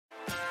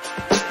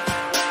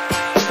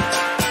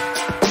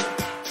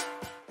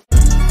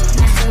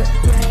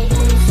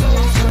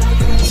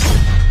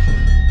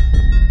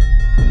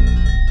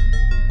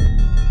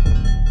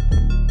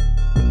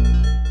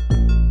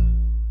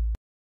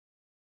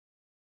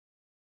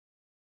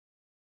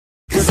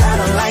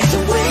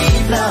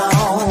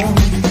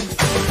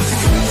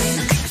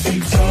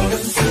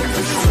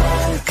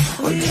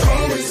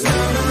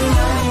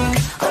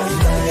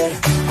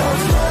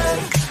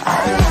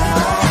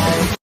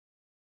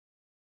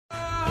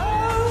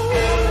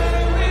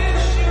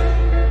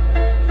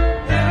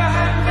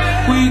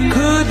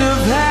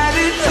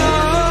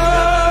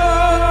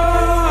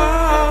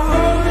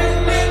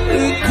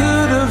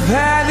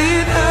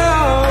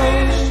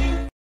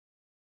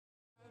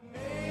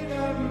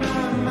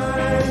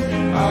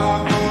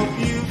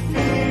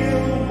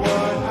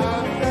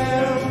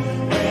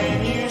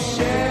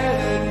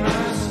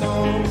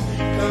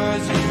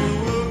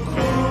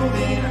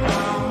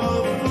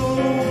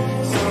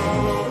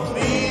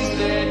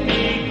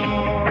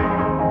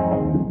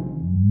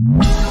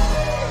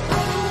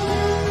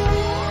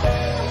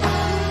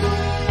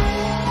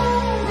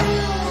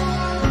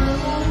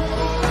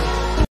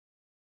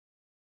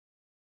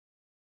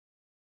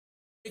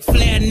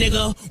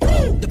nigga.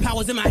 Woo! The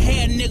power's in my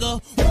head,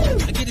 nigga.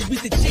 Woo! I get this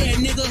beat the chair,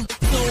 nigga.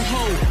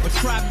 Soho, a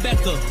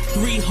Tribeca,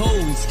 3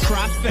 hoes,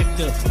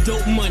 trifecta,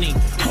 dope money,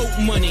 coke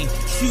money,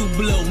 shoe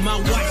blow, my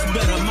watch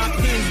better, my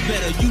pen's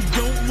better. You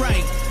don't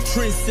write,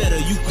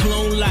 trendsetter, you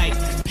clone like.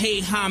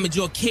 Pay homage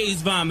or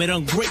case vomit,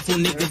 ungrateful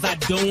niggas I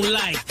don't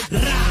like. Rah!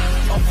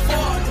 I'm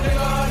fucked,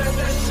 nigga, that's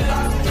that shit I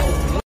do.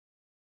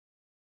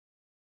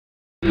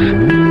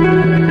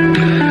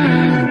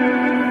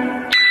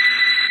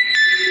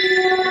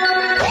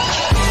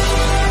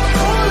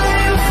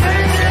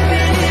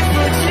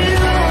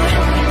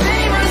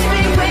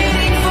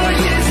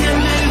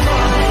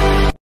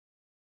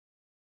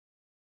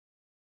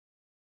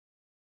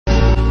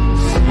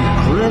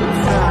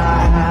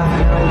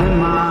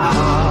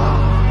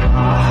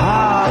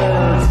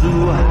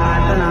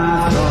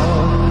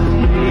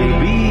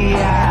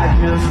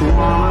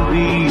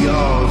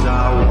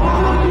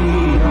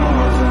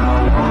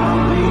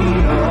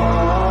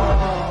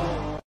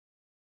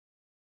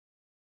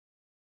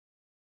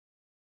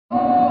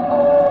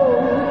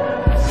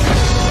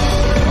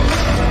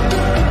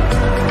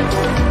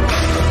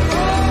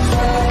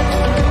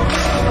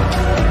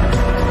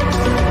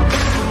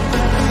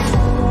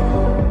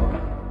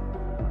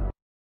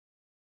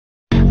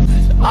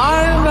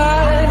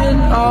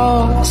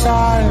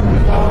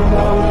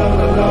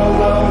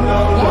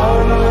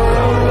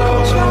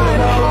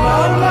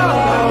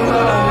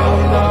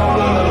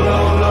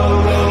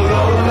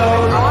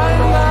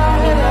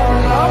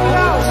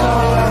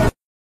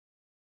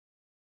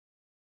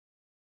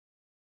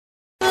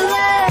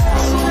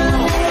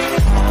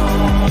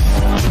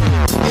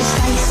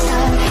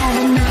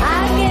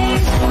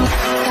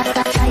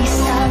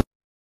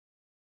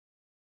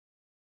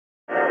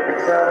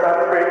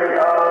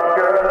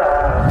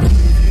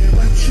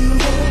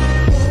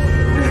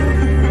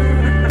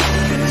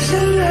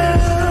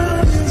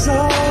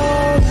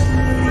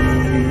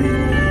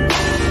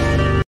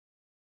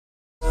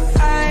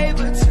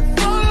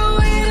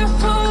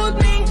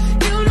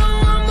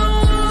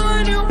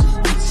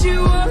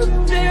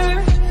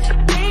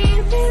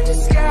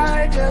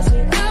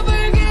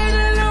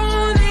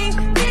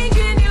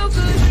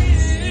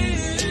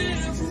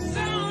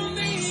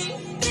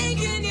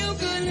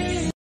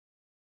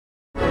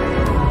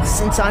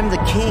 Since I'm the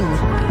king,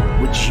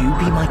 would you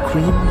be my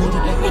queen, lady?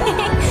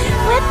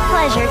 With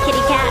pleasure,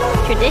 kitty cat.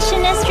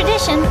 Tradition is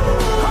tradition.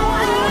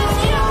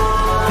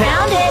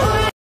 Found it.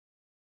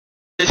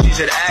 She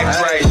said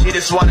act right, she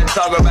just wanna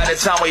talk about the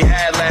time we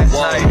had last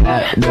night.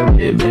 That little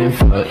bit been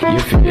fucked, your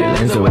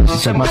feelings, the way she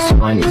said my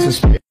soul, I need some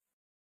spirit.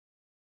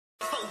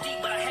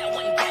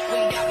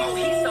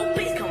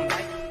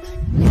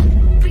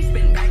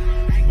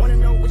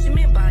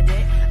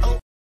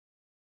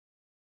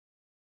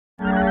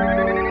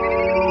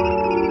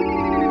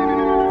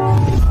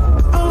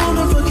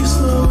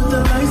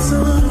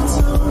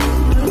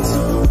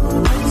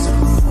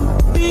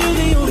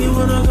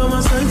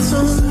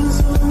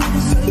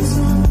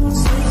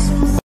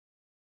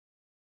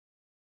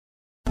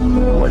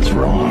 What's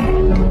wrong?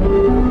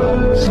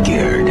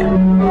 Scared.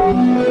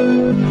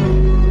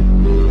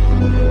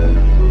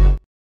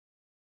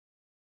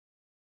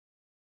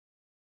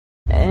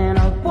 And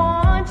I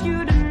want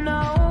you to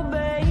know,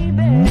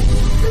 baby,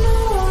 no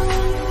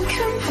one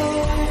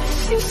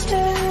compares. You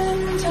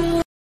stand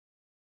alone.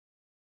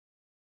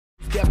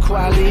 Step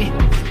quietly,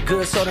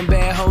 good so them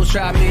bad hoes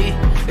try me.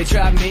 They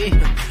try me.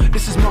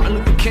 This is Martin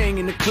Luther King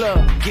in the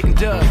club, getting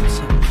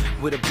dubs.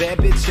 With a bad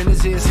bitch in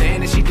his ear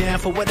saying that she down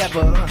for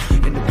whatever.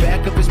 In the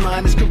back of his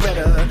mind is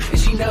Coretta. And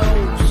she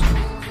knows,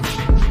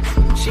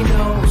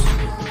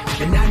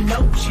 and I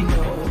know she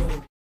knows.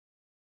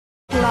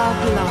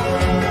 Love, love.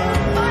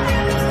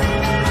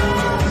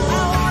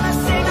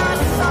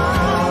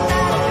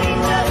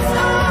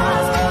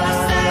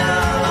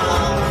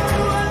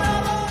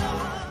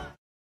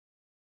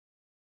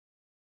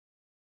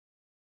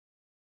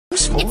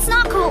 It's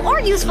not cool or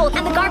useful,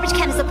 and the garbage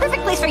can is the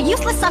perfect place for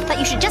useless stuff that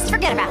you should just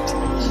forget about.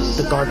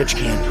 The garbage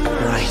can,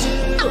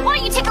 right. Now, why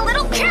don't you take a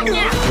little cat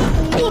nap?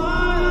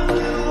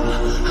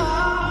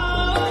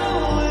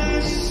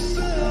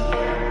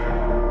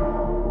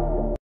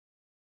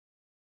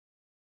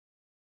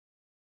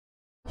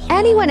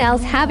 Anyone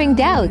else having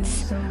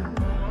doubts?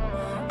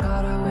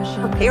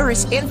 Prepare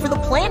his hand for the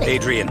planet.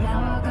 Adrien,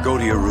 go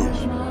to your room.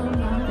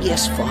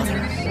 Yes, Father.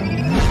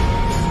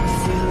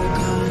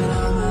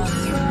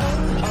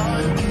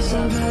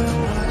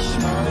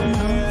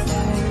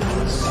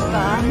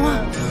 Pas moi.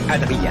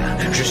 Adrien,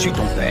 je suis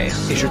ton père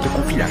et je te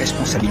confie la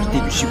responsabilité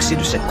du succès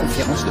de cette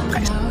conférence de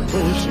presse.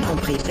 Oui, j'ai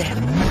compris, père.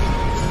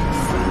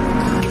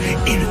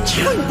 Et le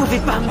Dieu ne pouvait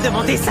pas me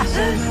demander ça.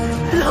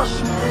 Non,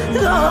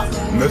 non.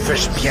 Me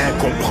fais-je bien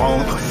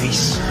comprendre,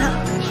 fils?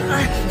 Tout à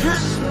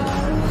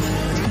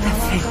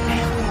fait,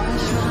 père.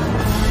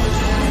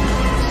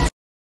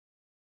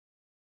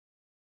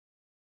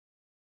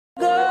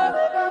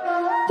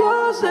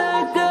 Yo sé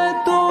que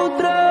tú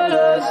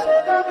tragas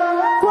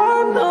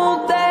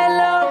cuando te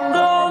lo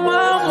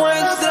comas,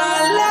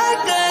 muéstrale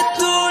que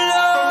tú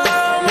lo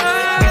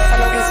amas.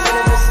 Bésalo, bésalo,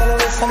 bésalo,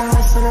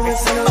 bésalo,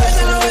 bésalo,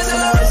 bésalo,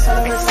 bésalo, bésalo.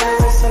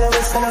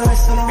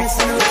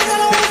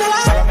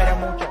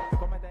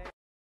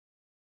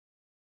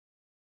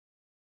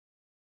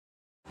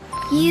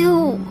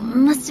 You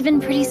must have been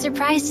pretty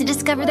surprised to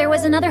discover there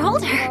was another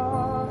holder.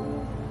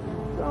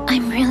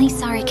 I'm really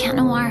sorry, Cat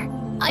Noir.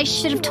 I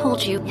should have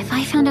told you. If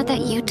I found out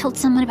that you told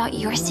someone about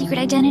your secret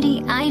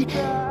identity, I'd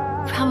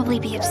probably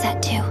be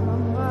upset too.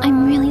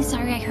 I'm really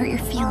sorry I hurt your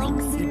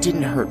feelings. You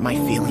didn't hurt my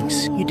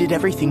feelings. You did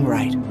everything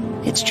right.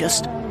 It's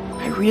just,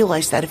 I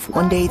realized that if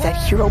one day that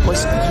hero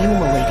wasn't you,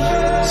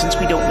 milady, since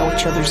we don't know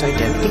each other's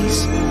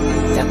identities,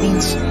 that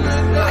means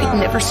I'd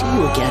never see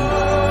you again.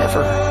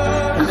 Ever.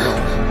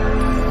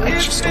 I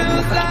just don't know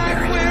if I can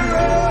bear it.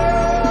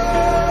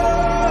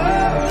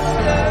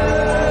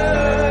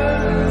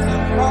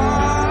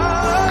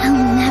 I'll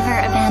never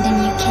abandon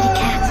you, kitty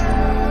cat.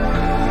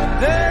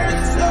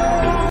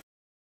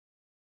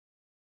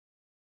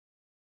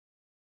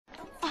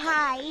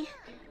 Hi.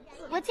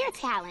 What's your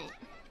talent?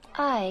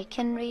 I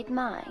can read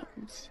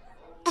minds.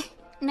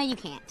 No, you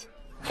can't.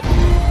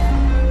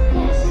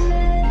 Yes,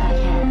 I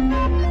can.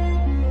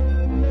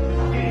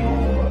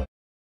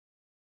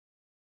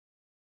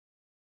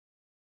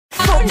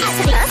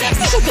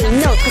 C'était une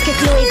autre que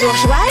Chloé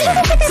Bourgeois. Je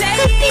vous fais des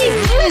petits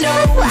nuls ce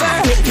soir.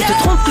 Mais tu te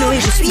trompes, Chloé,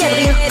 je suis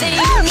Adrien.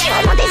 Oh, je suis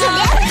vraiment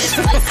désolée.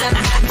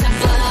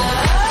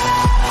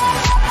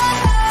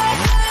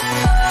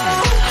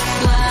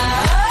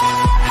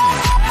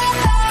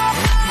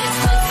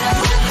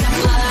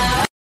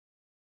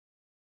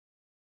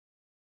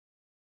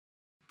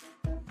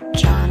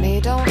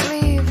 Johnny, don't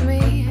leave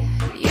me.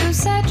 You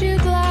said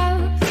you'd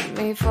love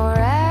me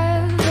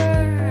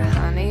forever.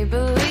 Honey,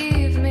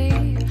 believe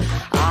me.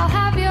 I'll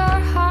have your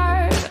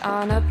heart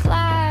on a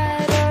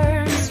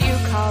platter. You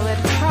call it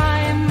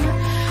crime,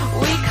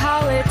 we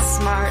call it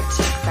smart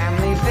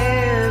family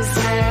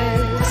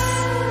business.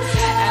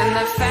 And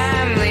the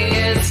family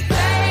is famous.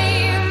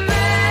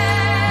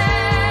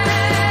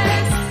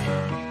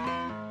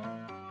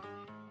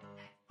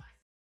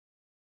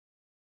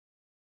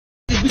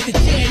 Beat the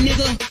chair,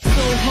 nigga.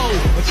 Soho,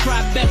 a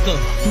Tribeca,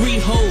 3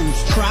 hoes,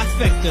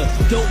 trifecta,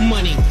 dope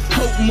money,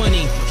 coke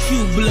money,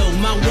 shoe blow,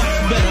 my watch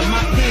better,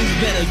 my pen's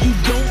better, you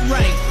don't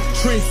write,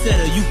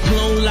 trendsetter, you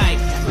clone like,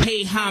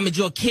 pay homage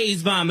or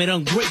case vomit,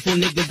 ungrateful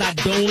niggas I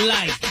don't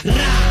like. Rah!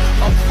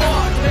 A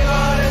fuck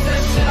nigga, that's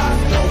that shit I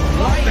don't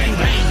like. Bang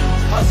bang.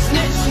 A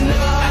snitch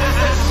nigga, that's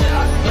that shit I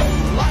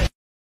don't like.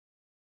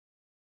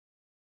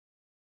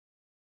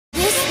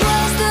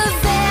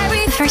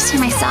 The first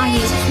time I saw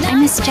you, I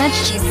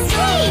misjudged you.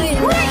 Hey,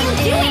 what are you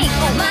doing?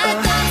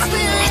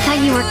 I thought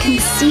you were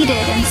conceited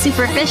and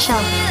superficial.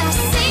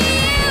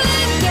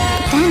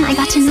 But then I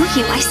got to know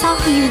you. I saw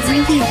who you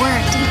really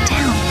were deep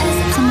down.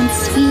 Someone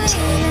sweet,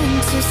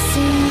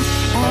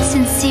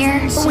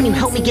 sincere, When you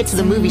help me get to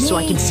the movie so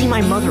I can see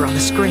my mother on the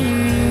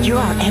screen, you're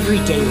our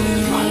everyday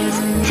love.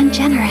 and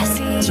generous.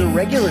 It's a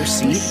regular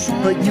seat,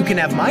 but you can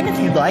have mine if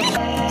you'd like.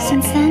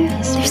 Since then,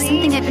 there's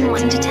something I've been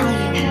wanting to tell you.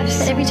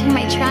 But every time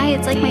I try,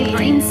 it's like my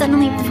brain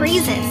suddenly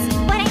freezes.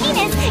 What I mean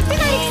is, you're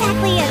not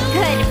exactly a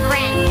good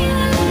friend.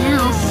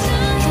 Now, I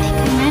think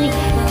I'm ready.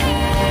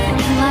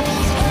 I love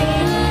you.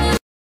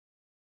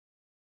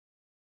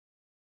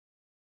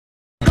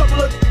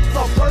 Couple of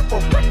all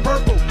purple,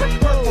 purple,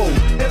 purple,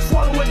 and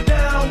swallow it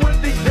down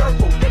with the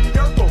yerple,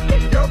 yerple,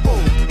 yerple.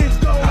 It's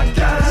going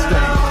down.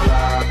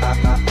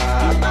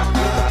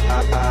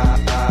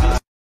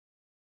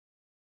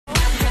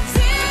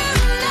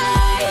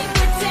 Tonight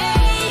we're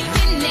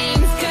taking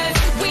names 'cause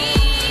we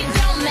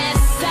don't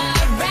mess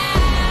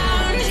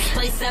around. This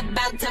place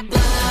about to blow.